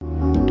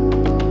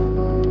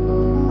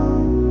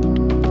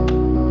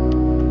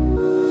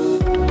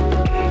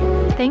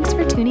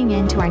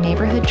tuning in to our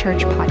Neighborhood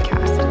Church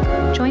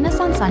podcast. Join us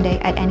on Sunday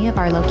at any of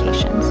our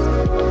locations.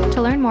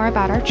 To learn more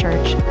about our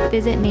church,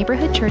 visit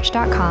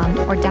neighborhoodchurch.com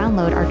or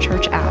download our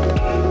church app.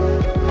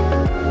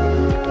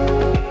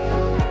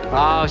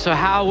 Oh, so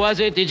how was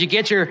it? Did you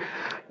get your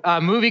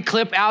movie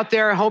clip out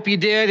there? I hope you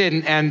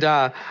did. And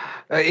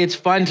it's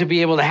fun to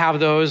be able to have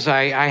those.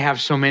 I have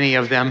so many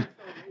of them.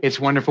 It's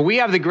wonderful. We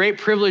have the great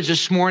privilege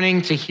this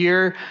morning to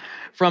hear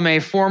from a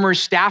former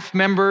staff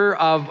member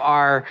of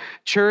our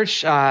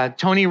church,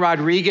 Tony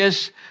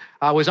Rodriguez,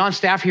 was on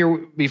staff here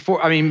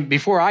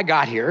before I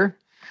got here.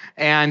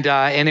 And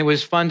it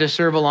was fun to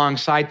serve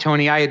alongside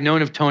Tony. I had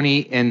known of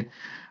Tony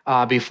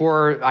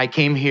before I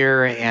came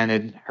here and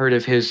had heard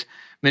of his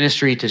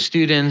ministry to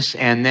students.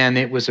 And then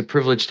it was a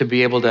privilege to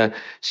be able to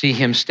see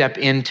him step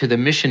into the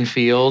mission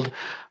field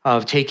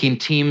of taking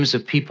teams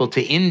of people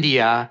to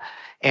India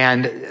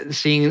and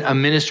seeing a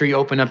ministry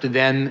open up to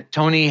them.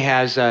 Tony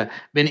has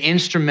been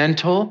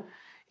instrumental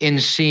in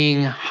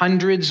seeing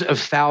hundreds of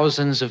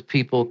thousands of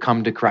people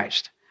come to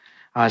Christ.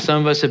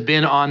 Some of us have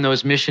been on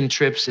those mission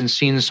trips and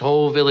seen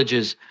whole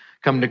villages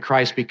come to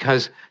Christ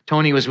because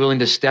Tony was willing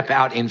to step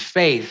out in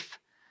faith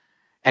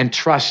and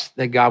trust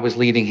that God was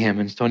leading him.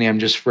 And Tony, I'm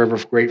just forever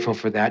grateful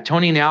for that.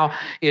 Tony now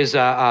is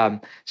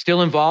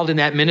still involved in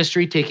that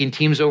ministry, taking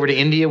teams over to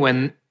India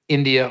when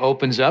India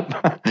opens up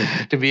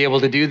to be able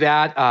to do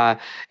that.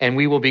 And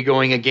we will be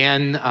going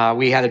again.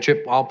 We had a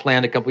trip all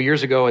planned a couple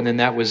years ago, and then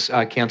that was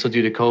canceled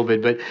due to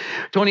COVID. But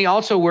Tony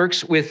also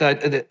works with,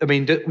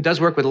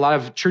 does work with a lot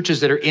of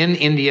churches that are in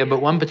India,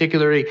 but one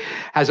particularly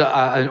has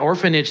an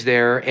orphanage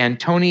there. And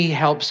Tony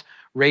helps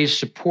raise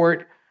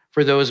support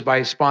for those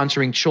by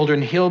sponsoring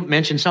children. He'll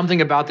mention something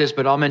about this,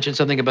 but I'll mention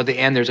something about the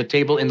end. There's a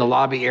table in the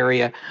lobby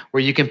area where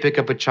you can pick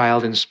up a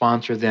child and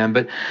sponsor them.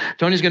 But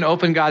Tony's going to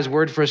open God's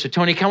word for us. So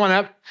Tony, come on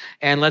up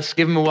and let's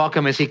give him a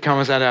welcome as he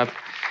comes on up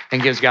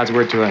and gives God's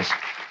word to us.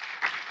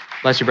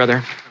 Bless you,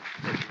 brother.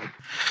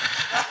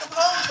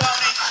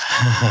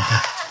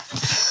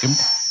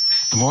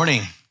 Good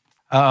morning.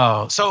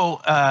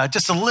 So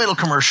just a little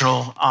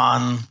commercial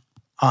on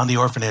the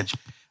orphanage.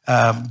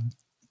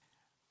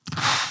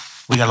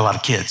 We got a lot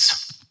of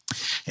kids.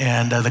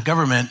 And the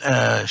government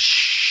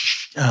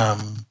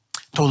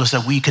told us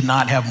that we could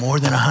not have more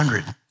than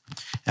 100.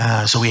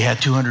 So we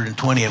had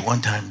 220 at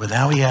one time, but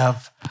now we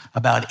have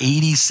about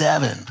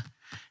 87.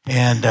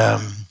 And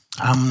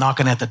I'm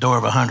knocking at the door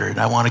of 100.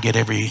 I want to get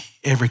every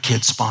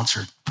kid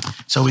sponsored.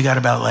 So we got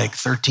about like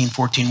 13,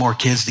 14 more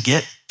kids to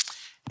get.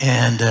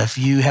 And if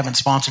you haven't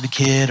sponsored a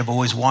kid, I've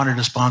always wanted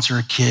to sponsor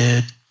a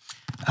kid,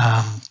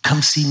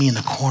 come see me in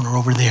the corner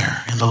over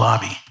there in the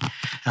lobby.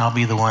 And I'll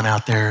be the one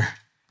out there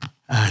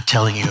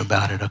telling you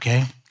about it,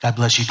 okay? God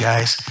bless you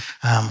guys.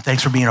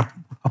 Thanks for being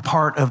a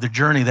part of the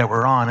journey that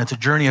we're on. It's a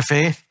journey of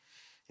faith,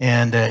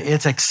 and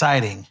it's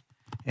exciting.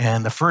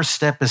 And the first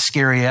step is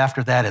scary.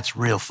 After that, it's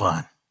real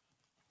fun.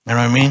 You know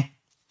what I mean?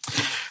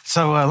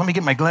 So let me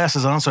get my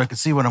glasses on so I can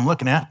see what I'm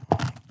looking at.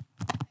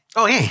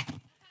 Oh, hey.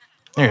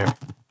 There.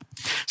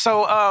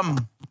 So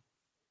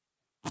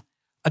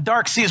a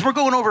dark season. We're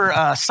going over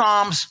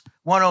Psalms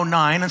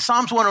 109, and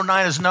Psalms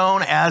 109 is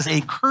known as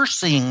a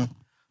cursing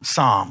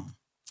psalm.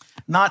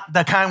 Not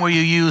the kind where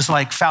you use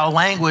like foul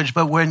language,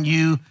 but when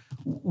you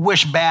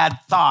wish bad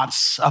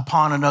thoughts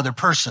upon another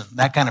person,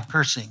 that kind of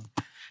cursing.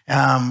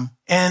 And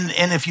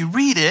if you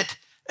read it,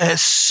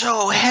 it's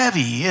so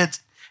heavy. It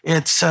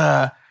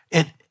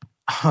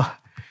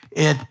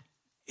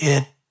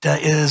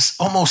is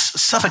almost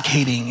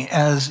suffocating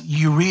as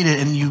you read it,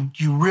 and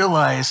you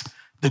realize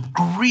the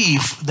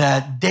grief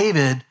that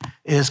David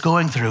is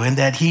going through, and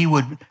that he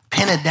would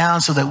pin it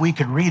down so that we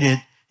could read it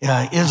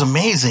is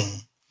amazing.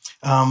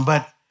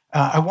 But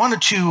I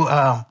wanted to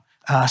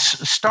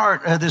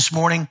start this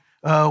morning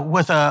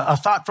with a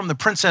thought from The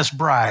Princess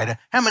Bride.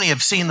 How many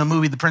have seen the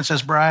movie The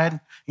Princess Bride?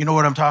 You know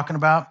what I'm talking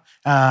about?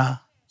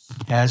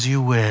 As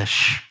you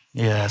wish.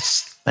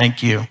 Yes,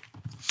 thank you.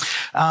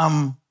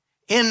 In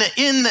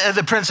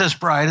The Princess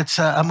Bride, it's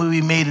a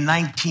movie made in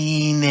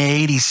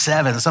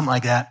 1987, something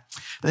like that.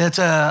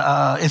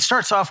 It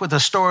starts off with a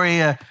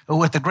story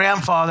with the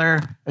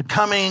grandfather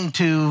coming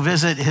to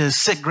visit his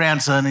sick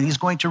grandson, and he's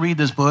going to read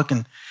this book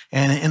and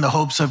in the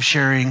hopes of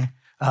sharing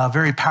a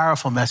very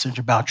powerful message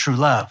about true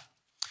love.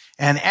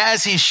 And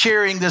as he's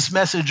sharing this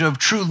message of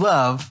true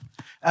love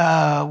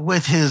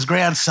with his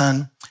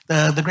grandson,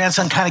 the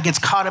grandson kind of gets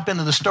caught up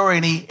into the story,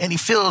 and he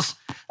feels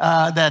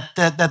that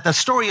the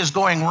story is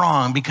going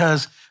wrong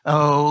because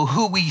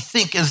who we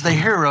think is the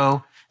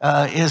hero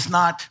is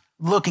not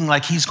looking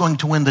like he's going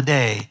to win the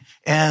day.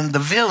 And the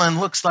villain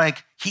looks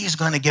like he's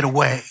going to get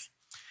away.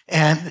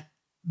 And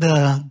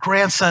the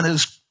grandson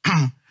is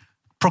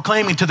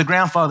proclaiming to the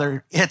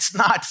grandfather, it's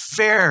not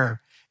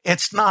fair.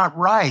 It's not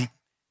right.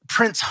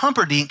 Prince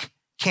Humperdinck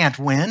can't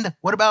win.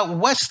 What about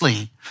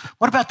Wesley?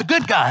 What about the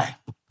good guy?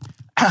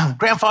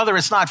 Grandfather,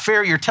 it's not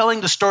fair. You're telling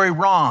the story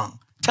wrong.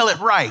 Tell it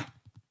right.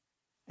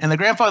 And the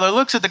grandfather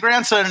looks at the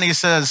grandson and he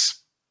says,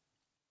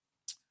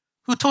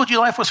 who told you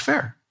life was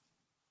fair?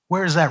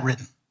 Where is that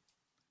written?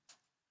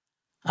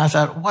 I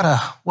thought,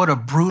 what a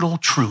brutal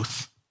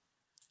truth.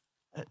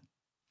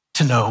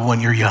 to know when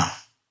you're young?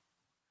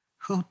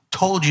 Who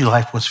told you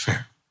life was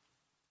fair?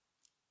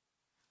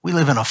 We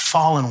live in a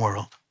fallen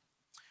world.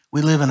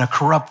 We live in a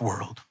corrupt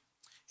world.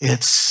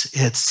 It's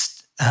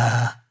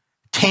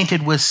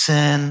tainted with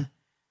sin.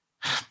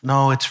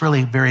 No, it's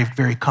really very,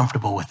 very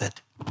comfortable with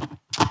it.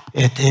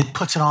 It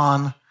puts it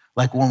on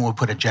like one would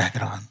put a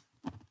jacket on.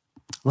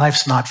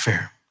 Life's not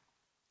fair.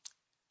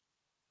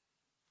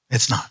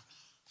 It's not.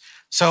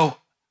 So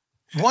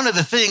one of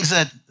the things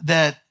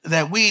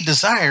that we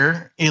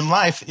desire in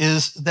life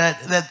is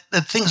that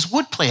things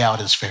would play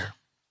out as fair.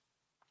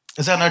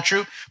 Is that not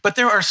true? But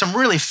there are some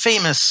really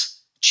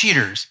famous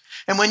cheaters.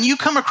 And when you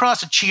come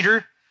across a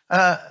cheater,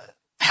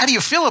 how do you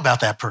feel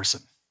about that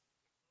person?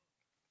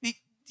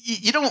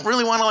 You don't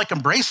really want to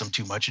embrace them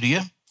too much, do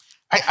you?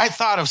 I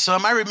thought of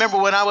some. I remember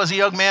when I was a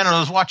young man and I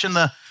was watching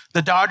the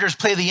Dodgers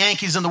play the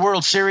Yankees in the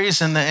World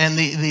Series, and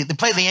they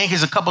played the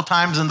Yankees a couple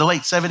times in the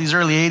late 70s,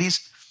 early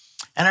 80s.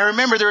 And I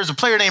remember there was a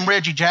player named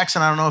Reggie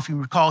Jackson. I don't know if you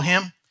recall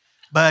him,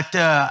 but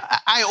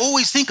I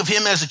always think of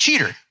him as a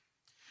cheater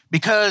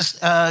because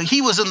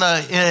he was in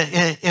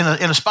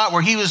a spot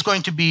where he was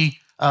going to be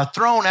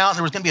thrown out, and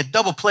there was going to be a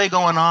double play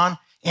going on.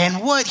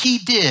 And what he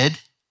did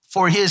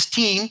for his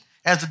team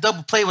as the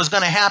double play was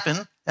going to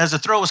happen, as the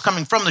throw was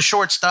coming from the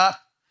shortstop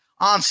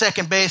on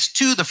second base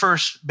to the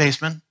first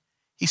baseman,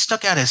 he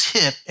stuck out his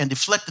hip and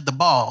deflected the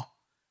ball,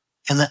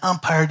 and the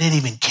umpire didn't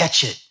even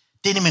catch it,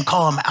 didn't even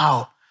call him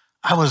out.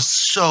 I was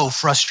so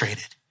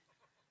frustrated.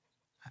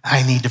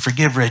 I need to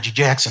forgive Reggie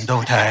Jackson,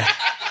 don't I?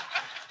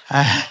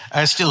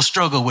 I still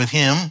struggle with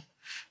him.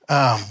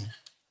 And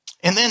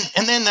then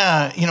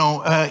I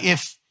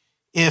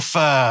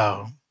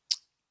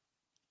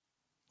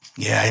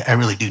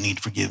really do need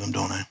to forgive him,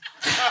 don't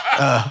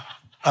I?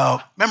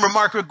 Remember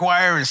Mark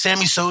McGwire and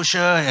Sammy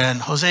Sosa and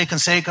Jose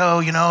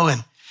Canseco,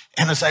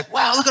 and it's like,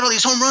 wow, look at all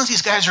these home runs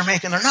these guys are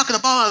making. They're knocking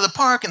the ball out of the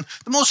park and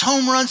the most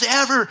home runs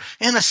ever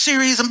in a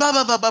series and blah,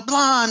 blah, blah, blah,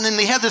 blah. And then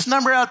they have this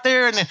number out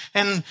there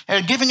and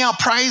giving out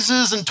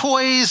prizes and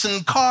toys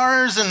and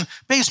cars and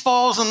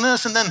baseballs and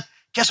this. And then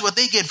guess what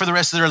they get for the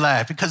rest of their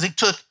life? Because they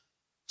took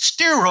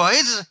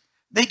steroids,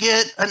 they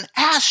get an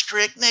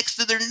asterisk next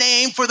to their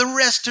name for the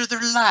rest of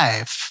their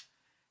life.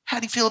 How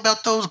do you feel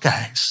about those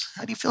guys?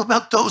 How do you feel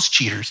about those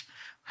cheaters?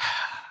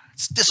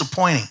 It's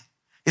disappointing.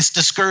 It's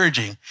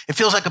discouraging. It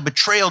feels like a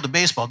betrayal to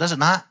baseball, does it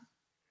not?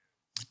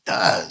 It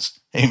does.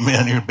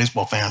 Amen. You're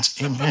baseball fans.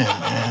 Amen,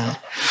 man.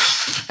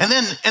 And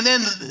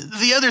then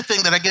the other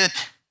thing that I get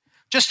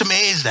just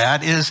amazed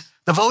at is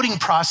the voting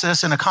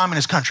process in a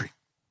communist country.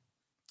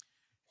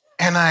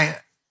 And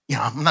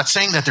I'm not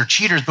saying that they're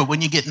cheaters, but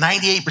when you get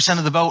 98%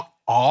 of the vote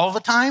all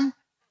the time,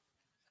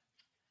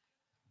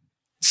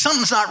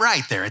 something's not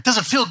right there. It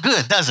doesn't feel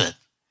good, does it?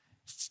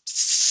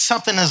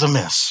 Something is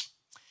amiss.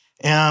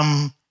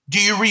 Do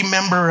you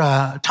remember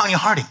Tonya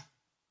Harding?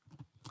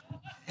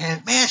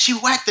 And man, she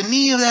whacked the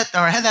knee of that,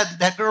 or had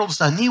that girl's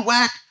knee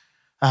whacked,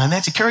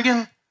 Nancy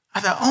Kerrigan.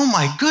 I thought, oh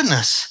my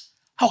goodness,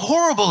 how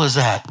horrible is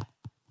that?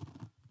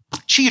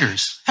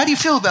 Cheaters. How do you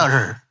feel about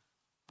her?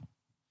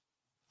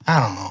 I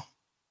don't know.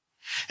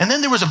 And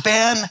then there was a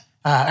band,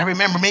 I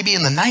remember maybe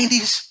in the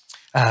 90s,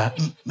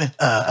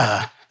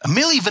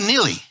 Milli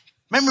Vanilli.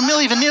 Remember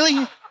Milli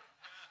Vanilli?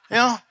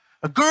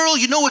 A girl,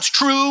 you know it's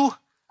true.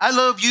 I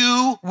love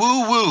you,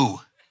 woo woo.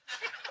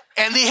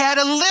 And they had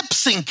a lip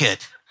sync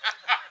it.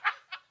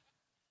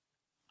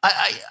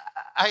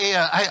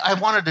 I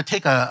wanted to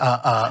take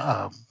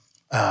a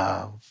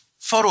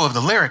photo of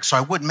the lyrics so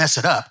I wouldn't mess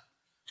it up.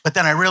 But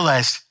then I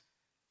realized,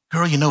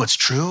 girl, you know it's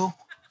true.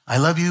 I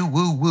love you,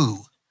 woo woo.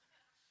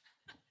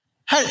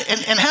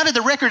 And how did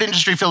the record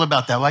industry feel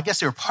about that? Well, I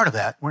guess they were part of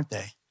that, weren't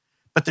they?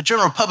 But the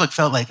general public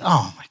felt like,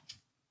 oh, my,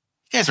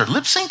 you guys are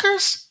lip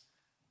syncers?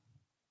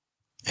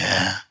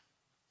 Yeah.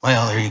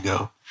 Well, there you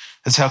go.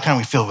 That's how kind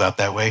we feel about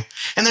that way.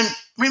 And then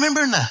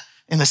remember in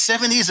the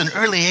 70s and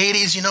early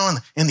 80s,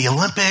 in the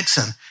Olympics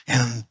and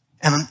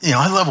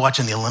I love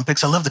watching the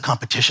Olympics. I love the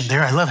competition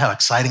there. I love how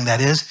exciting that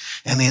is.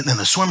 And then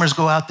the swimmers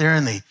go out there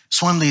and they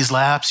swim these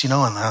laps, and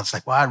it's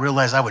like, wow, I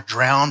realized I would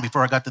drown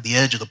before I got to the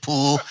edge of the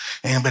pool.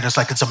 But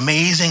it's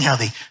amazing how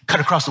they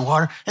cut across the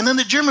water. And then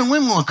the German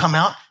women would come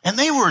out and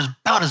they were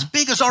about as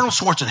big as Arnold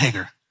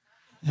Schwarzenegger,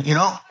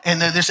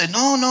 and they said,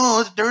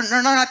 no,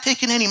 they're not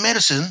taking any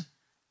medicine.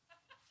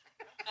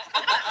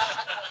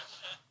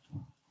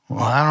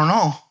 Well, I don't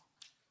know.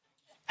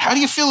 How do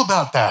you feel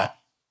about that?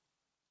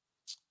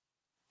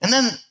 And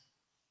then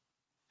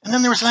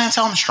there was Lance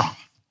Armstrong.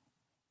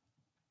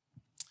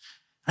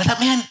 I thought,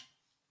 man,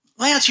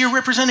 Lance, you're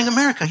representing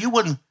America. You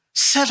won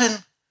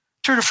 7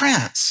 Tour de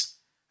France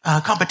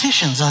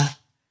competitions.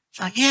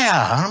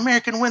 Yeah, an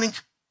American winning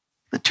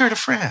the Tour de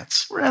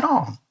France. Right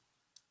on.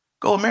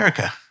 Go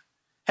America.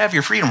 Have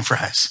your freedom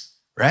fries,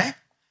 right?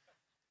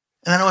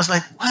 And then I was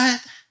like, what?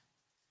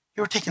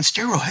 You were taking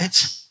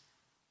steroids?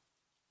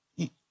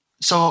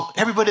 So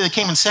everybody that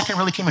came in second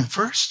really came in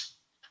first?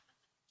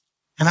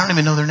 And I don't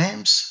even know their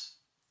names?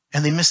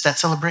 And they missed that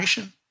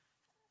celebration?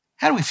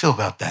 How do we feel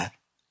about that?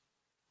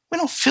 We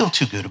don't feel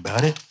too good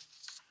about it.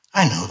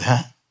 I know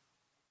that.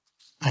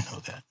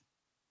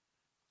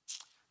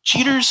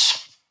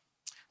 Cheaters,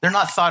 they're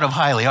not thought of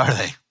highly, are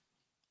they?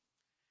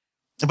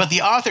 But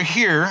the author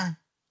here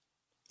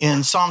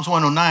in Psalms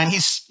 109,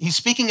 he's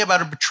speaking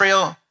about a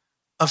betrayal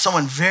of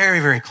someone very,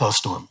 very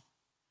close to him.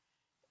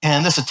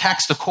 And this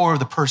attacks the core of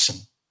the person.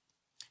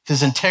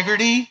 His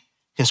integrity,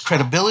 his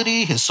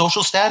credibility, his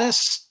social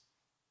status.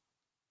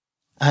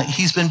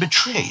 He's been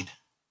betrayed.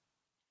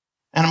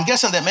 And I'm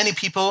guessing that many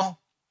people,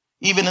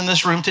 even in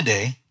this room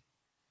today,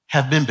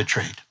 have been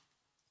betrayed.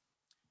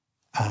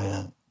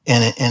 And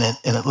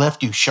it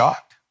left you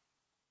shocked.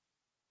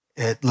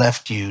 It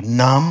left you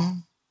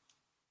numb.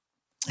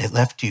 It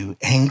left you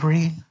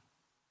angry.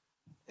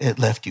 It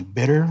left you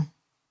bitter.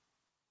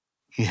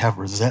 You have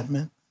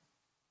resentment.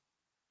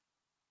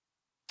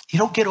 You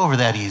don't get over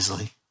that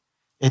easily.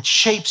 It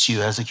shapes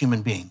you as a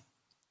human being.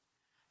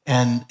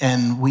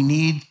 And we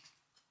need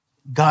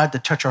God to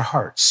touch our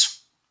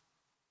hearts,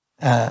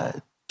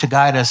 to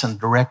guide us and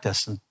direct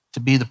us and to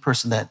be the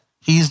person that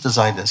he's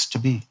designed us to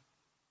be.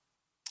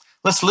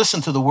 Let's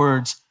listen to the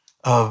words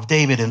of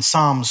David in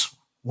Psalms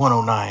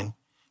 109,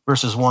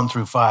 verses 1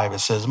 through 5. It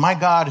says, "My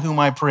God, whom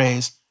I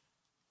praise,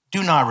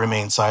 do not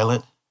remain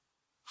silent,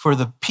 for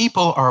the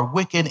people are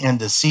wicked and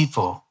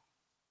deceitful.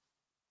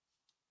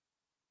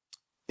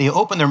 They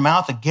open their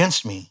mouth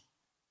against me.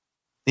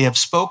 They have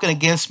spoken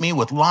against me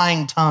with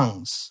lying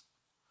tongues.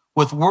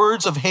 With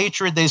words of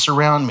hatred, they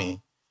surround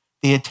me.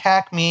 They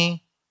attack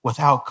me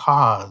without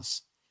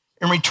cause.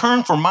 In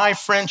return for my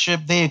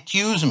friendship, they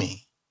accuse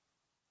me.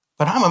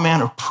 But I'm a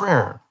man of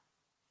prayer.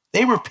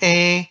 They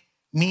repay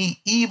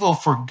me evil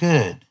for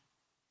good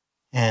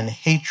and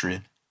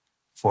hatred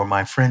for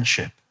my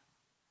friendship."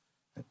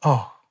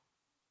 Oh,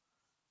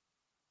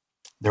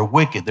 they're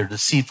wicked, they're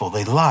deceitful,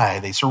 they lie,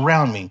 they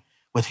surround me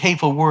with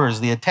hateful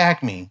words, they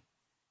attack me.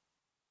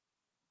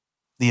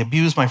 They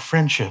abuse my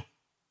friendship,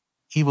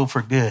 evil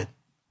for good.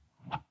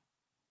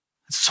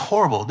 This is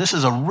horrible. This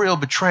is a real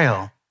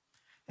betrayal.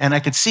 And I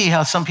could see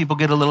how some people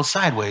get a little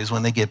sideways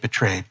when they get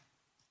betrayed.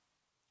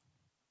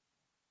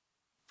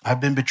 I've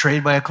been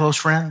betrayed by a close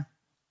friend.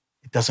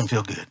 It doesn't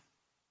feel good.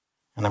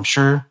 And I'm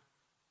sure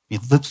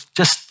if you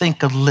just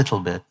think a little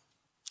bit,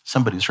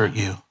 somebody's hurt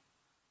you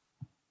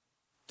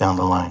down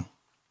the line.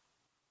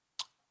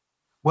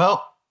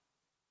 Well,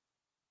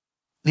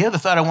 the other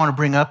thought I want to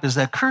bring up is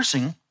that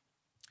cursing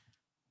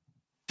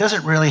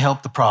doesn't really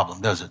help the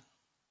problem, does it?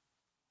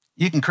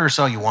 You can curse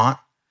all you want,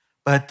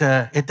 but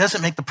it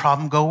doesn't make the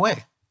problem go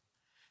away.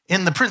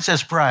 In The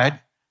Princess Bride,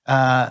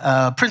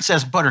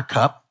 Princess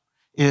Buttercup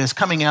is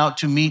coming out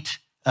to meet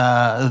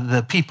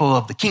the people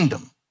of the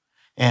kingdom,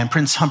 and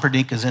Prince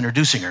Humperdinck is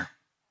introducing her.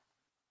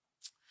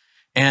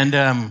 And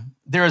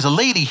there is a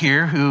lady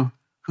here who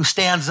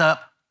stands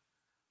up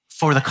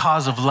for the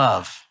cause of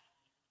love.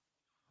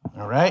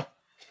 All right?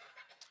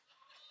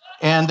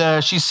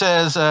 And she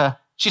says,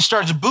 she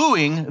starts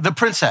booing the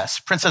Princess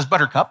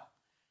Buttercup.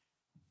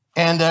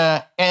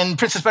 And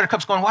Princess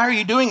Buttercup's going, "Why are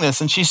you doing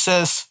this?" And she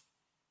says,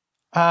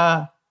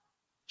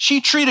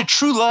 "She treated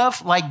true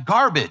love like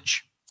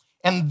garbage.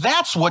 And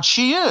that's what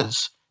she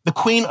is, the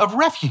queen of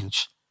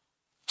refuge.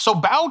 So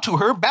bow to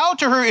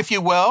her, if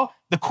you will,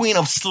 the queen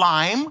of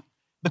slime,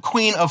 the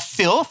queen of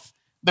filth,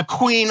 the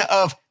queen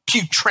of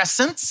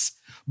putrescence.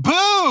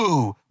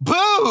 Boo,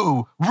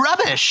 boo,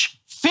 rubbish,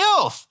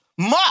 filth,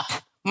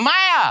 muck,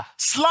 mire,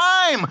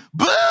 slime,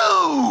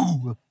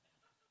 boo."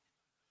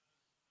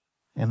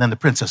 And then the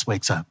princess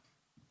wakes up.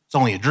 It's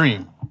only a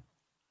dream.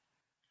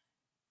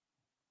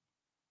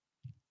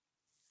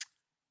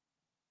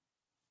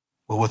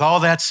 But with all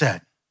that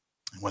said,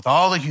 and with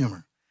all the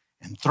humor,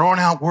 and throwing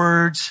out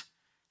words,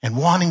 and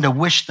wanting to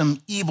wish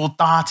them evil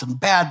thoughts and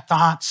bad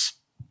thoughts,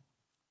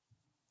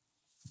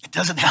 it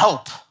doesn't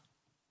help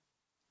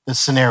this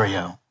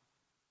scenario.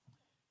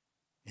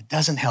 It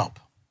doesn't help.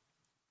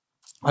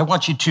 I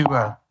want you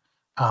to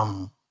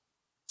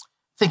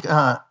think,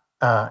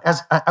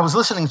 as I was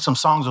listening to some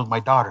songs with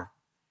my daughter,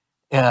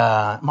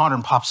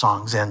 modern pop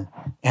songs, and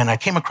I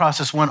came across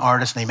this one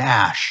artist named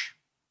Ash.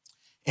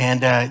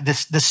 And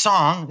this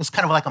song is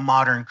kind of like a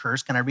modern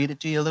curse. Can I read it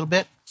to you a little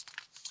bit?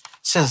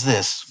 It says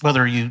this,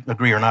 whether you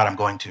agree or not, I'm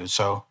going to.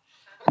 So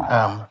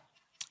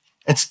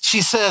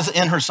she says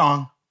in her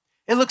song,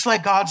 "It looks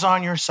like God's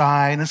on your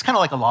side." And it's kind of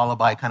like a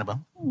lullaby, kind of a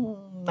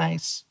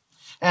nice.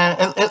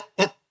 And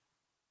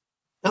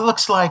it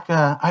looks like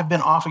I've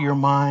been off of your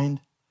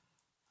mind.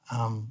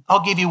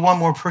 I'll give you one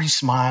more pretty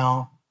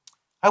smile.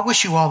 I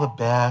wish you all the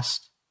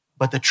best.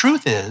 But the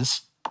truth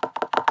is,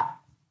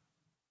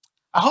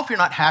 I hope you're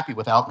not happy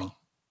without me.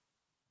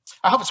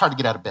 I hope it's hard to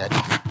get out of bed.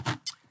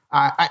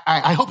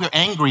 I hope you're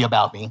angry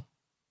about me.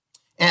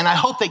 And I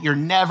hope that you're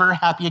never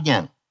happy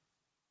again.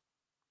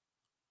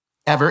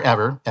 Ever,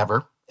 ever,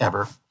 ever,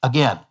 ever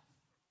again.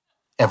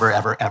 Ever,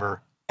 ever,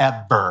 ever,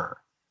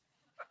 ever.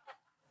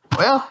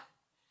 Well,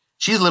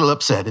 she's a little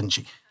upset, isn't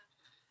she?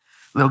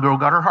 Little girl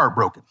got her heart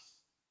broken.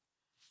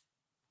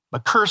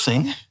 But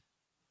cursing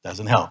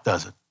doesn't help,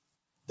 does it?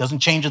 Doesn't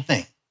change a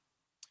thing.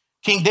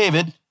 King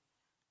David,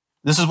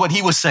 this is what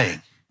he was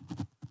saying.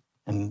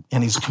 And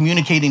he's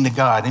communicating to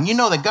God. And you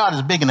know that God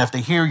is big enough to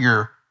hear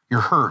your your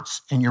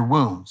hurts and your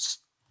wounds.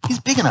 He's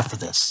big enough for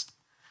this.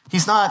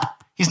 He's not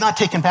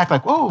taken back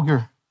like, whoa,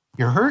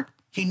 you're hurt.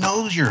 He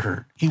knows you're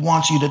hurt. He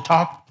wants you to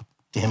talk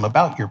to him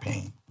about your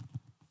pain.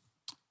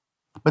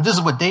 But this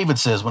is what David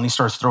says when he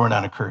starts throwing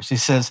out a curse. He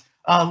says,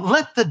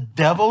 let the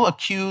devil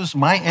accuse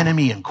my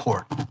enemy in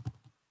court.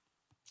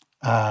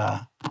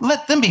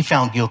 Let them be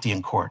found guilty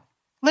in court.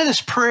 Let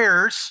his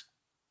prayers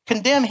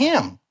condemn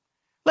him.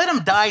 Let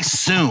him die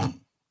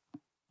soon.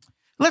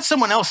 Let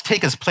someone else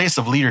take his place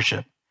of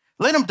leadership.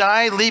 Let him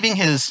die, leaving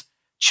his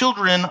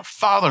children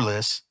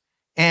fatherless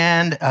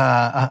and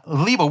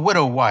leave a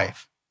widow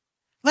wife.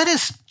 Let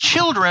his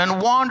children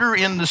wander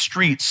in the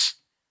streets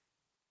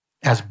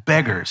as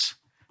beggars.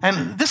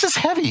 And this is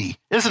heavy,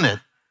 isn't it?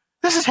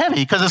 This is heavy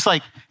because it's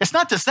like, it's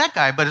not just that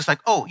guy, but it's like,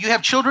 oh, you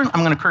have children?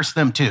 I'm going to curse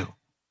them too.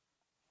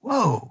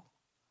 Whoa.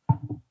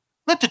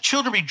 Let the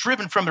children be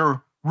driven from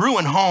their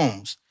ruined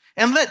homes,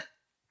 and let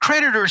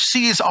creditors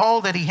seize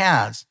all that he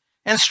has,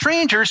 and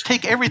strangers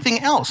take everything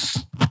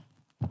else.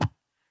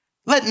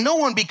 Let no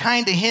one be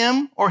kind to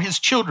him or his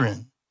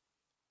children.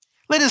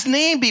 Let his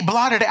name be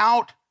blotted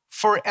out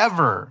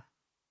forever.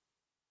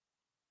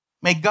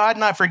 May God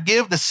not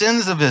forgive the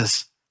sins of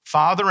his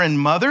father and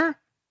mother.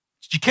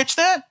 Did you catch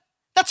that?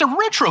 That's a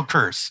retro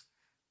curse.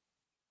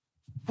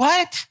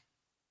 What?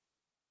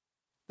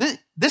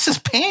 This is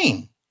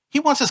pain. He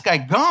wants this guy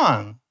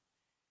gone.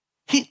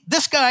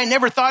 This guy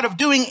never thought of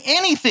doing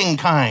anything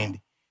kind.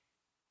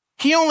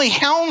 He only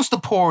hounds the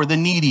poor, the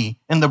needy,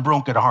 and the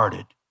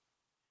brokenhearted.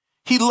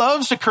 He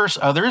loves to curse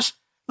others.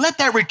 Let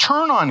that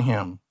return on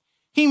him.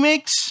 He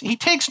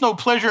takes no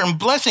pleasure in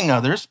blessing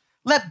others.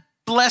 Let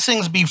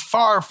blessings be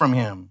far from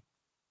him.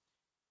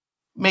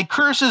 May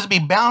curses be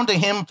bound to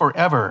him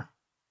forever.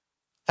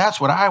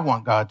 That's what I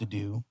want God to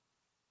do.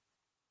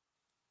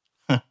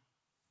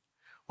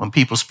 When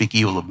people speak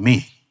evil of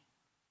me.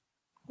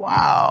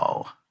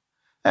 Wow,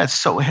 that's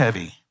so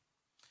heavy.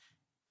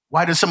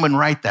 Why does someone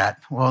write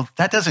that? Well,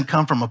 that doesn't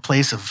come from a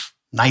place of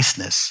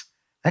niceness.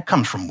 That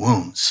comes from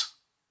wounds.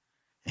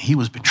 And he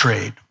was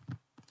betrayed,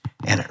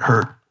 and it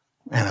hurt,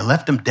 and it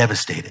left him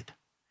devastated.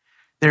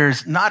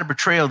 There's not a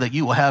betrayal that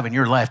you will have in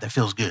your life that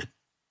feels good.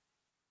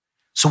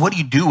 So what do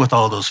you do with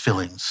all those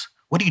feelings?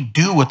 What do you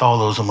do with all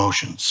those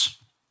emotions?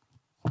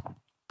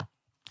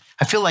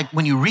 I feel like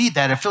when you read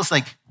that, it feels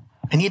like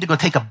I need to go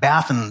take a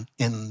bath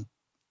in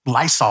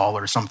Lysol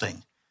or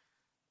something.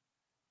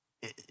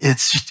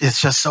 It's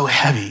just so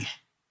heavy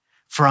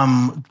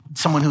from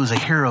someone who is a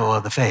hero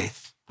of the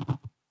faith.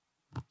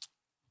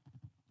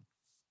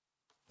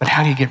 But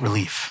how do you get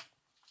relief?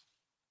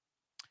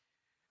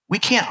 We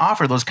can't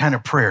offer those kind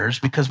of prayers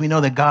because we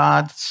know that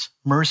God's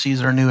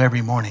mercies are new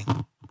every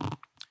morning.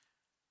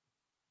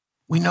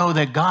 We know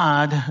that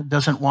God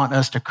doesn't want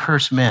us to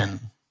curse men.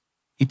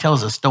 He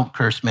tells us, don't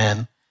curse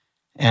men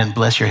and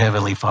bless your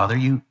heavenly Father.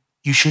 You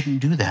shouldn't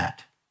do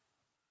that.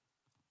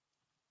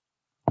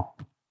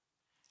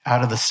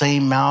 Out of the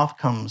same mouth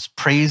comes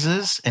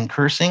praises and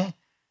cursing.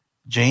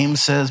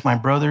 James says, my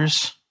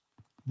brothers,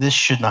 this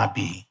should not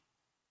be.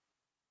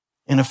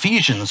 In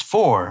Ephesians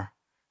 4,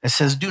 it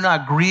says, do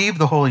not grieve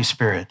the Holy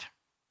Spirit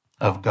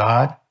of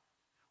God,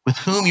 with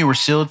whom you were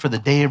sealed for the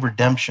day of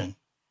redemption.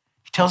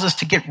 He tells us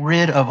to get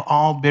rid of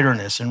all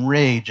bitterness and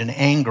rage and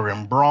anger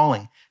and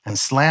brawling and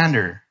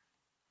slander,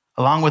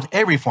 along with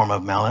every form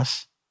of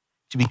malice,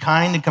 to be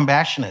kind and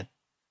compassionate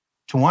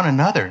to one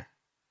another.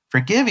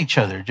 Forgive each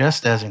other,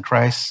 just as in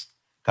Christ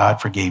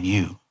God forgave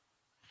you.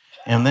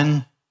 And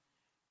then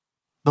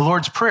the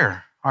Lord's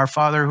Prayer, our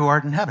Father who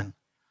art in heaven,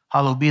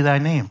 hallowed be thy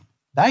name.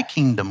 Thy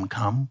kingdom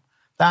come,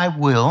 thy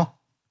will,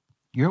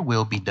 your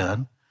will be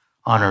done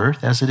on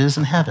earth as it is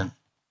in heaven.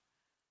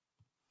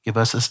 Give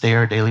us this day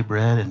our daily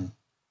bread, and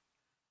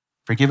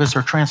forgive us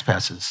our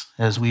trespasses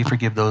as we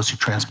forgive those who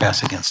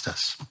trespass against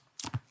us.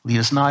 Lead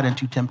us not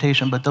into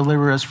temptation, but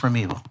deliver us from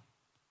evil.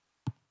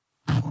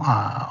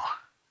 Wow.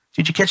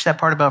 Did you catch that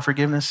part about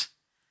forgiveness?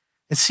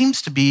 It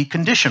seems to be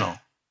conditional.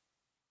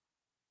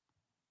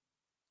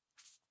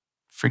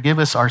 Forgive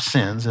us our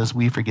sins as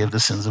we forgive the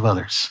sins of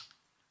others.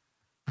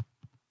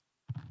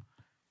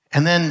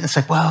 And then it's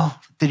like,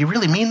 well, did he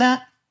really mean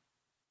that?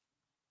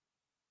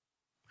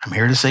 I'm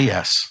here to say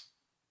yes.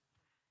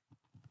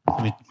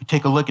 We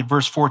take a look at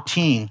verse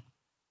 14,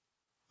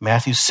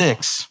 Matthew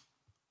 6.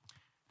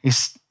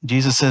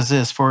 Jesus says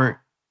this,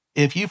 for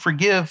if you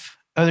forgive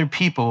other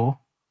people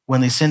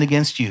when they sin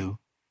against you,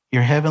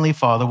 your heavenly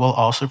Father will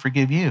also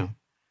forgive you.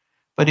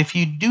 But if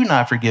you do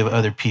not forgive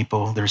other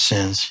people their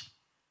sins,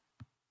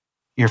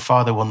 your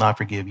Father will not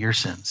forgive your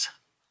sins.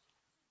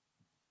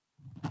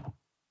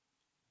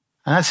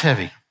 And that's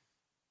heavy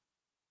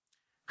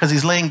because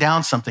he's laying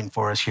down something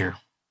for us here.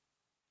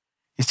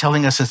 He's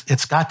telling us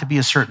it's got to be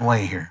a certain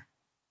way here.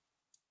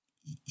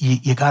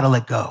 You got to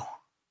let go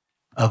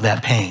of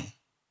that pain,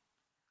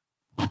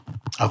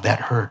 of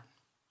that hurt.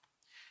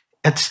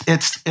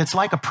 It's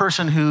like a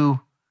person who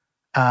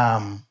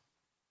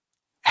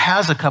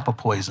has a cup of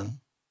poison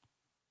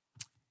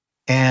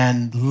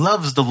and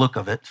loves the look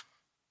of it.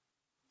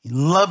 He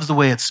loves the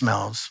way it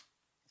smells.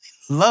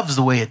 He loves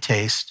the way it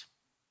tastes.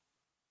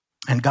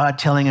 And God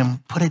telling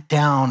him, put it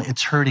down,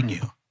 it's hurting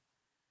you.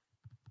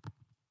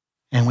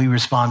 And we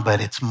respond,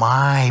 but it's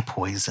my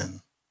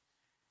poison.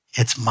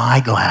 It's my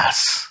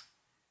glass.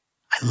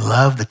 I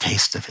love the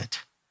taste of it.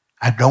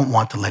 I don't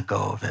want to let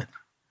go of it.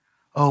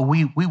 Oh,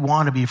 we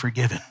want to be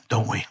forgiven,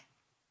 don't we?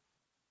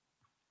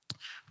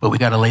 But we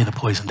got to lay the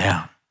poison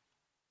down.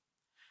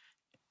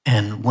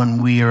 And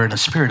when we are in a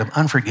spirit of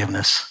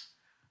unforgiveness,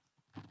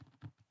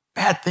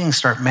 bad things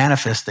start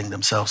manifesting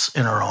themselves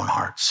in our own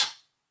hearts.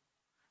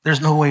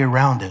 There's no way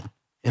around it.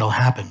 It'll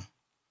happen.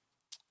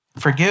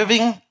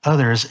 Forgiving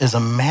others is a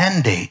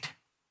mandate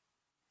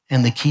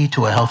and the key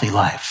to a healthy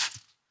life.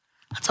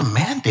 That's a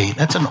mandate.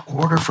 That's an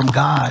order from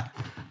God.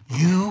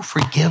 You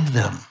forgive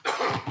them.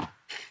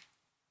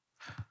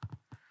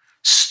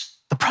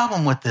 The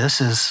problem with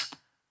this is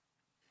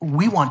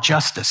we want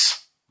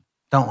justice,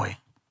 don't we?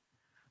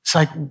 It's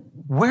like,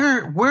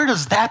 where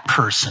does that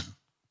person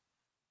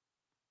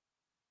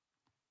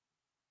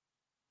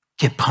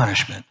get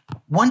punishment?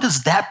 When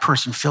does that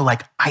person feel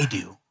like I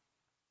do?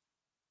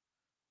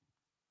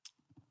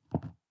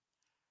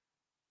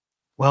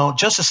 Well,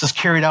 justice is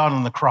carried out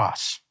on the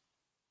cross.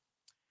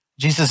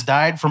 Jesus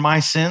died for my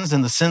sins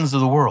and the sins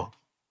of the world.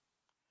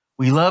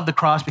 We love the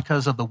cross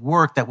because of the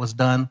work that was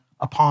done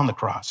upon the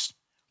cross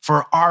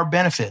for our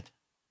benefit.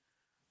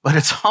 But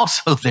it's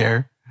also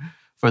there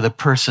for the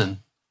person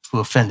who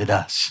offended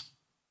us.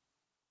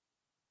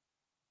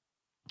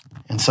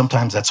 And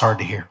sometimes that's hard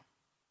to hear.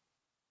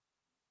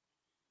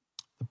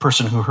 The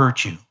person who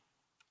hurt you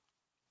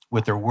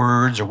with their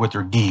words or with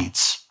their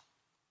deeds.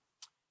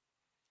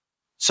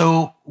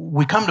 So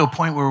we come to a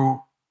point where,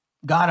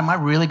 God, am I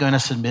really going to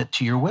submit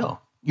to your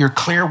will? Your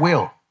clear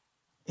will.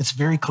 It's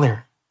very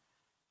clear.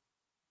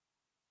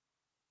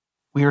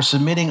 We are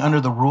submitting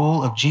under the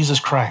rule of Jesus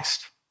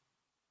Christ.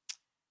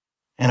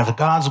 And if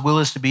God's will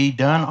is to be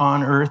done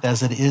on earth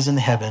as it is in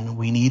heaven,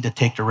 we need to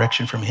take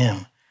direction from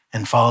him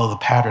and follow the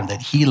pattern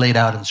that he laid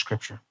out in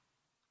Scripture.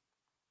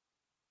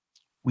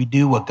 We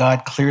do what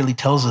God clearly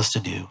tells us to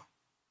do,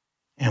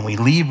 and we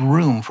leave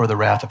room for the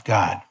wrath of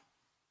God.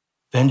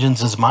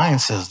 Vengeance is mine,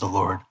 says the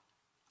Lord.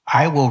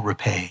 I will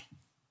repay.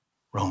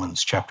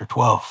 Romans chapter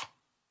 12.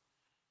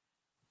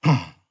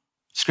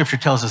 Scripture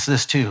tells us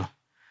this too,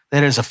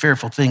 that it is a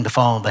fearful thing to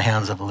fall in the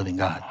hands of a living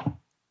God.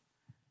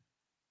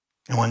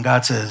 And when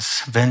God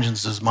says,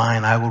 vengeance is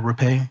mine, I will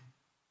repay,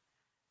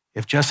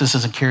 if justice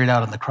isn't carried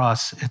out on the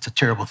cross, it's a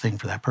terrible thing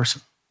for that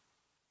person.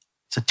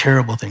 It's a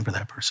terrible thing for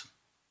that person.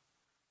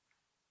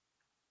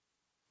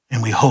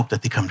 And we hope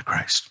that they come to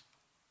Christ,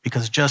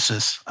 because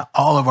justice,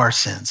 all of our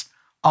sins,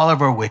 all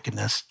of our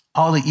wickedness,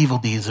 all the evil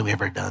deeds that we've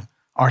ever done,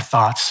 our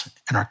thoughts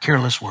and our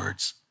careless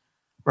words,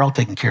 we're all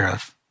taken care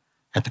of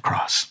at the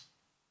cross.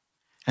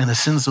 And the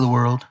sins of the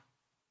world,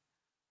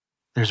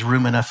 there's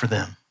room enough for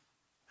them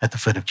at the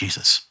foot of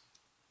Jesus,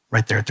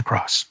 right there at the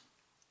cross.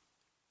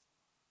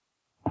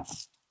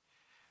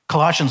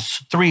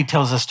 Colossians 3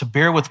 tells us to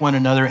bear with one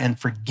another and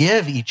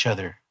forgive each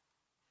other.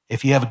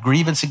 If you have a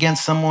grievance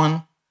against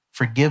someone,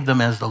 forgive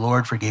them as the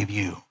Lord forgave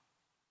you.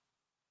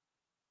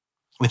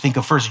 We think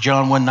of 1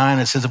 John 1:9.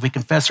 It says, if we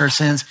confess our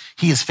sins,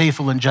 he is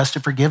faithful and just to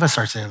forgive us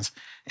our sins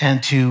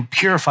and to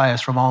purify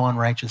us from all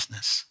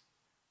unrighteousness.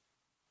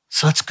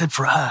 So it's good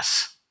for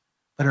us,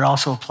 but it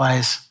also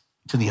applies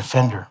to the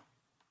offender.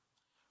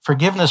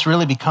 Forgiveness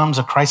really becomes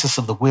a crisis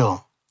of the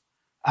will.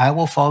 I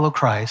will follow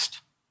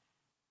Christ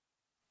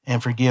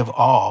and forgive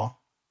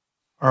all,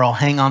 or I'll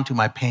hang on to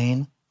my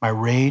pain, my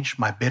rage,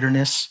 my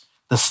bitterness,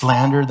 the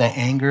slander, the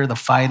anger, the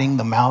fighting,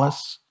 the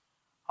malice,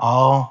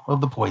 all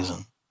of the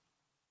poison.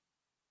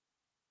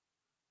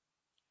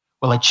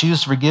 Will I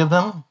choose to forgive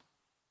them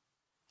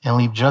and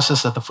leave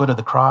justice at the foot of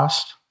the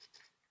cross?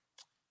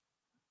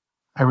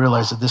 I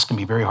realize that this can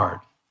be very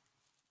hard,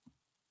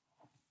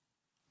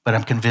 but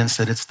I'm convinced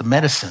that it's the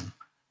medicine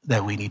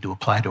that we need to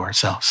apply to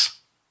ourselves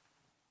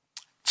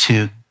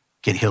to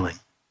get healing.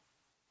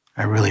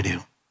 I really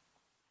do.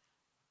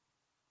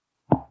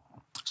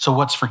 So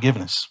what's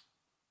forgiveness?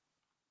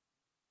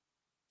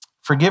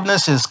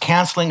 Forgiveness is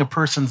canceling a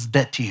person's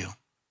debt to you.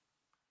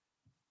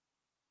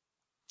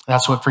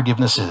 That's what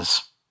forgiveness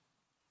is.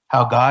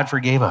 How God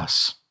forgave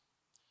us.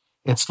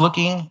 It's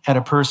looking at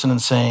a person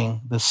and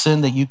saying, the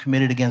sin that you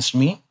committed against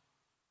me,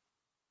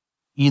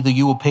 either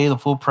you will pay the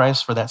full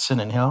price for that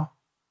sin in hell,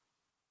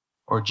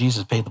 or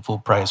Jesus paid the full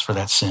price for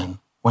that sin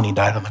when he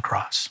died on the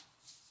cross.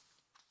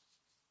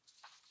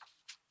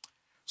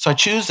 So I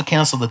choose to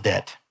cancel the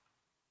debt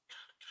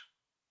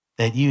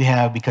that you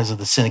have because of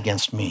the sin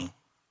against me.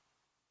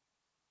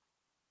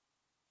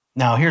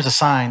 Now, here's a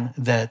sign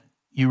that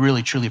you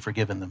really, truly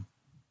forgiven them.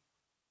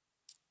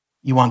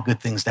 You want good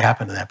things to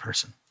happen to that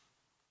person.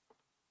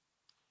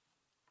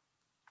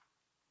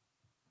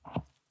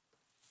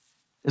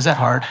 Is that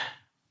hard?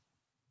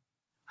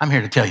 I'm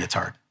here to tell you it's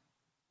hard.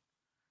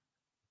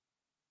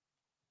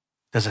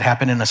 Does it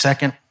happen in a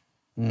second?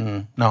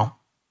 No.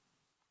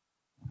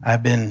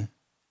 I've been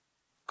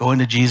going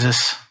to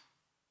Jesus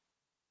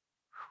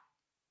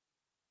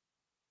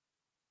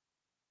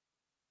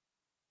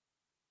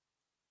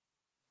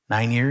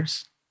 (9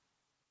 years),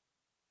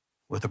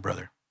 with a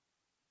brother.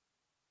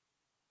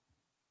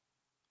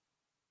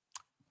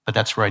 But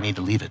that's where I need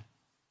to leave it.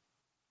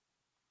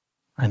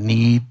 I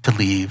need to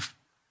leave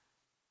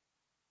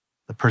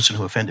the person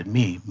who offended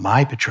me,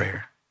 my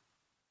betrayer,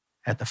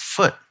 at the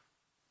foot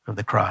of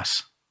the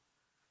cross,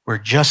 where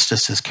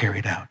justice is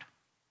carried out.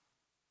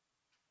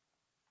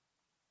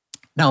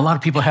 Now, a lot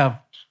of people have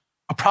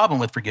a problem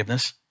with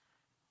forgiveness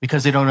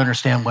because they don't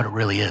understand what it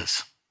really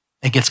is.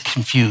 It gets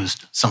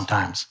confused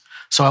sometimes.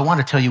 So I want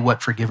to tell you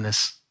what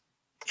forgiveness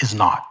is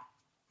not.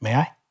 May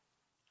I?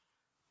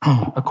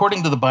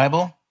 According to the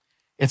Bible,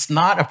 it's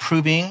not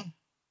approving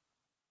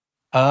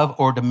of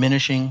or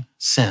diminishing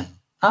sin.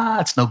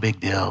 It's no big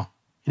deal.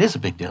 It is a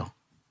big deal.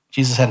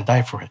 Jesus had to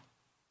die for it.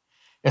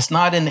 It's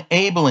not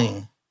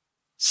enabling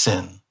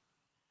sin.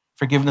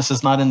 Forgiveness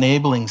is not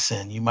enabling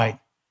sin. You might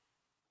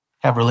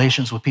have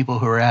relations with people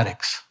who are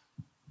addicts.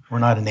 We're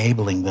not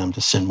enabling them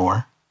to sin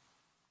more,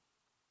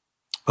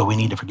 but we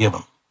need to forgive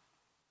them.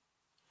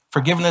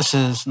 Forgiveness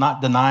is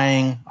not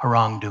denying a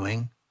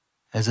wrongdoing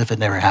as if it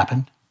never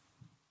happened.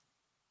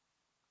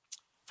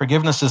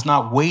 Forgiveness is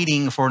not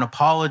waiting for an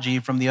apology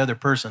from the other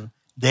person,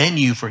 then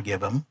you forgive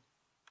them.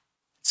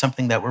 It's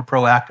something that we're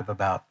proactive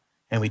about,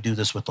 and we do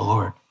this with the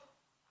Lord.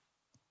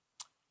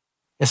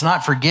 It's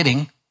not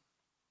forgetting.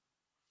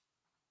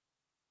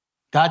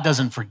 God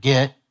doesn't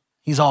forget.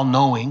 He's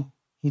all-knowing.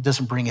 He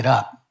doesn't bring it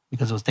up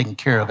because it was taken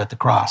care of at the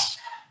cross,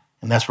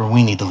 and that's where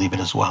we need to leave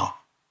it as well.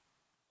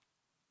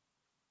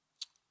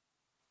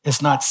 It's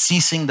not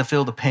ceasing to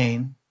feel the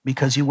pain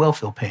because you will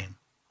feel pain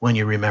when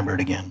you remember it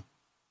again.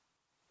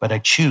 But I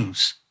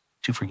choose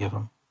to forgive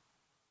him.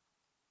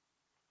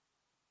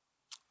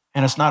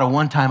 And it's not a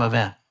one-time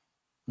event.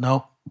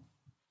 Nope.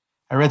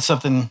 I read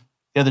something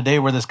the other day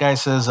where this guy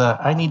says,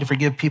 I need to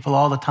forgive people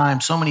all the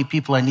time. So many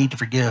people I need to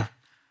forgive.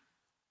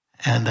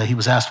 And he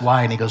was asked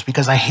why, and he goes,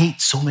 because I hate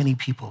so many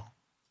people.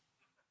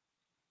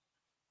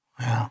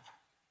 Well,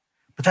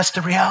 but that's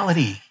the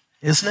reality,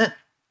 isn't it?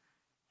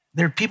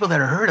 There are people that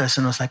hurt us,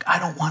 and it's like, I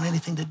don't want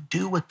anything to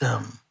do with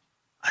them.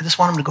 I just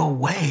want them to go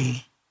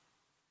away.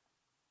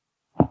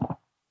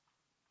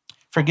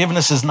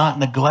 Forgiveness is not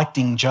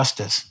neglecting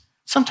justice.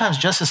 Sometimes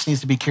justice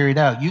needs to be carried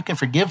out. You can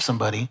forgive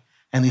somebody,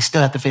 and they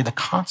still have to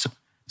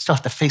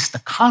face the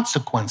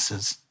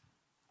consequences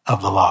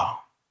of the law.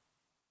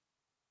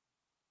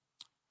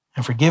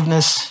 And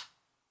forgiveness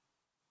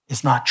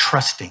is not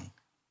trusting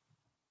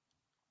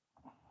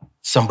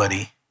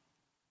somebody.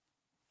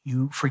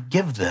 You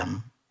forgive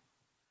them,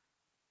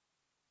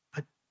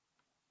 but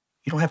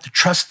you don't have to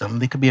trust them.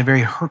 They could be a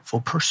very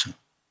hurtful person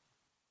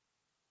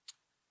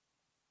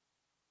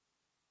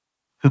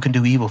who can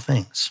do evil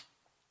things.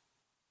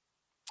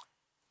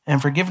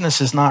 And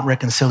forgiveness is not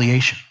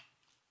reconciliation,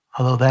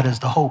 although that is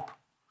the hope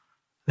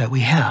that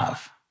we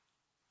have.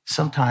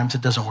 Sometimes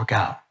it doesn't work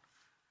out.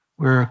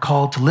 We're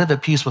called to live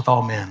at peace with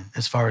all men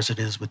as far as it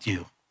is with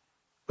you.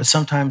 But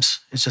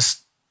sometimes it's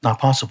just not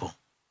possible.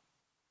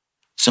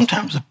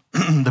 Sometimes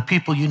the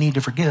people you need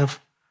to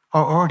forgive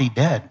are already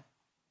dead.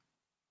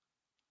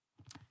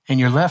 And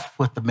you're left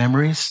with the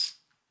memories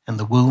and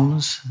the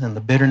wounds and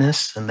the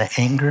bitterness and the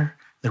anger,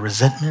 the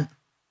resentment.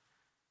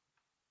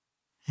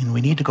 And we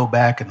need to go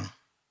back and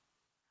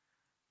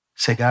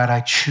say, God,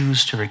 I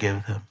choose to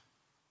forgive them.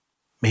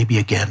 Maybe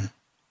again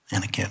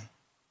and again.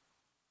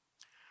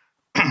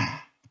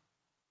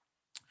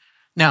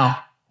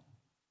 Now,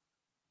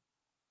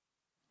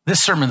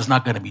 this sermon is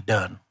not going to be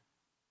done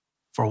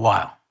for a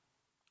while.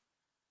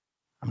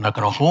 I'm not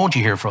going to hold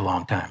you here for a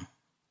long time.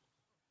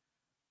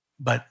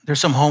 But there's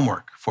some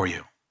homework for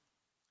you.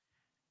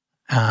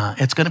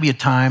 It's going to be a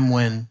time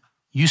when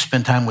you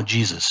spend time with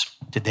Jesus.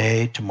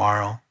 Today,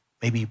 tomorrow,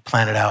 maybe you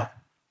plan it out.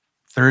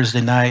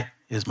 Thursday night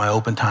is my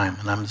open time,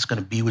 and I'm just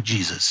going to be with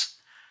Jesus.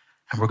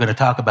 And we're going to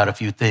talk about a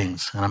few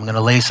things, and I'm going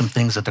to lay some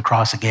things at the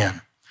cross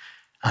again.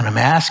 And I'm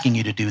asking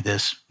you to do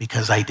this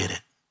because I did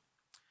it.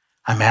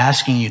 I'm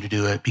asking you to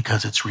do it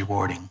because it's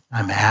rewarding.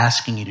 I'm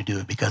asking you to do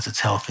it because it's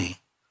healthy.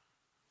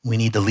 We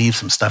need to leave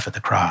some stuff at the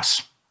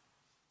cross.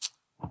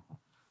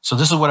 So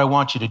this is what I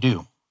want you to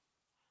do.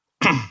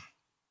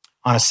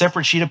 On a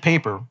separate sheet of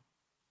paper,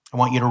 I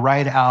want you to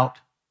write out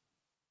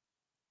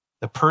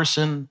the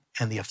person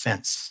and the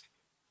offense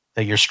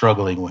that you're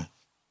struggling with.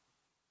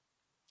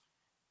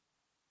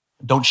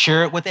 Don't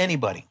share it with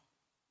anybody.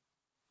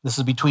 This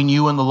is between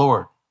you and the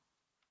Lord.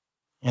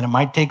 And it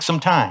might take some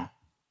time.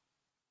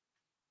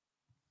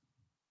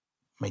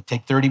 It might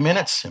take 30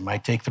 minutes. It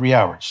might take 3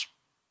 hours.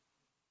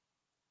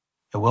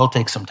 It will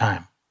take some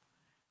time.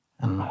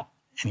 And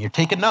you're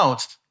taking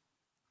notes.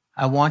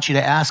 I want you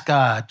to ask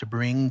God to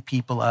bring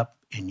people up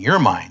in your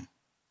mind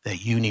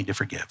that you need to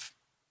forgive.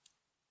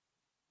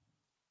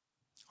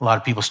 A lot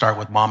of people start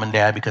with mom and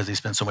dad because they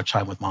spend so much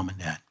time with mom and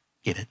dad.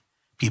 Get it?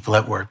 People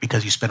at work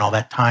because you spend all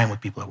that time with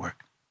people at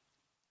work.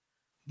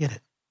 Get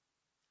it?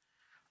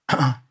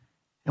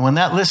 And when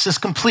that list is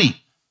complete,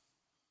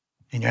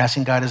 and you're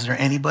asking God, is there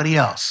anybody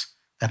else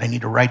that I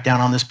need to write down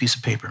on this piece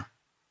of paper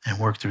and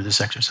work through this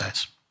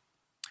exercise?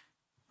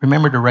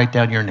 Remember to write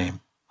down your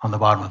name on the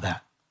bottom of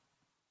that.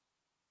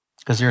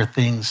 because there are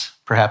things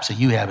perhaps that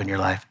you have in your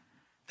life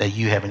that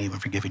you haven't even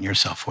forgiven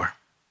yourself for.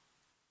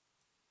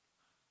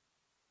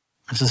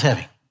 This is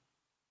heavy.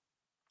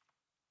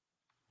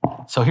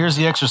 So here's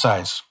the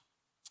exercise.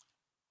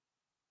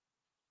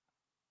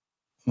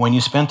 When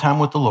you spend time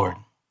with the Lord,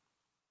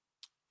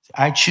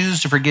 I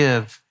choose to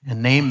forgive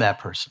and name that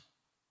person.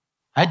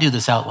 I do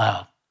this out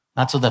loud,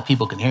 not so that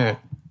people can hear it,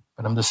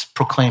 but I'm just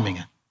proclaiming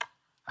it.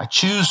 I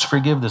choose to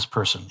forgive this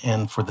person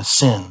and for the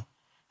sin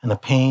and the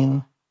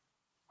pain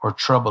or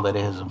trouble that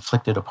it has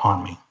inflicted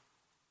upon me.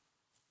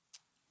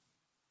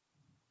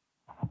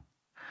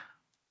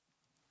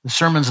 The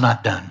sermon's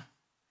not done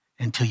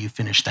until you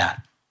finish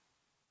that.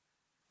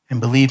 And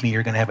believe me,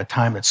 you're going to have a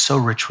time that's so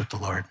rich with the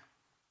Lord.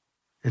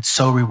 It's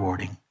so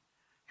rewarding.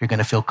 You're going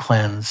to feel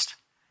cleansed.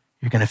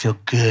 You're going to feel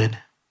good.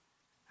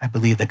 I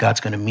believe that God's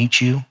going to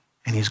meet you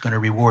and he's going to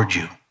reward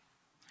you.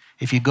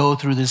 If you go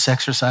through this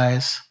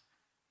exercise,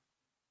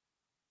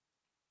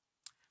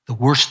 the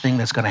worst thing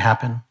that's going to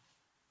happen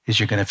is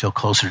you're going to feel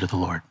closer to the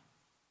Lord.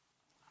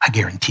 I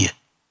guarantee it.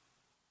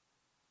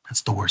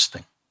 That's the worst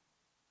thing.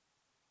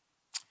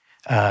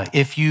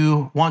 If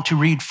you want to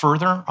read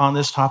further on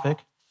this topic,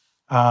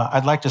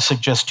 I'd like to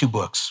suggest 2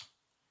 books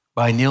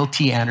by Neil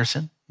T.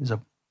 Anderson. He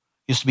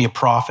used to be a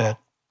prof at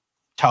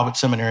Talbot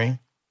Seminary,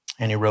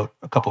 and he wrote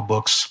a couple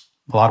books,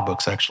 a lot of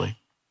books actually.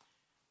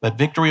 But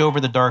Victory Over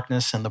the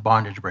Darkness and The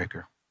Bondage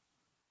Breaker.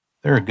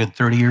 They're a good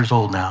 30 years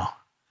old now,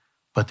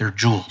 but they're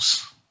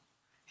jewels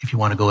if you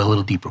want to go a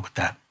little deeper with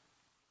that.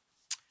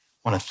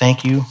 I want to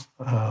thank you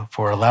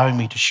for allowing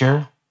me to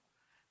share.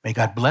 May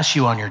God bless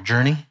you on your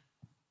journey.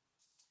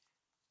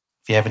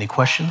 If you have any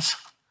questions,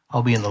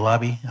 I'll be in the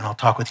lobby and I'll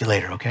talk with you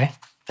later, okay?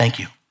 Thank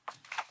you.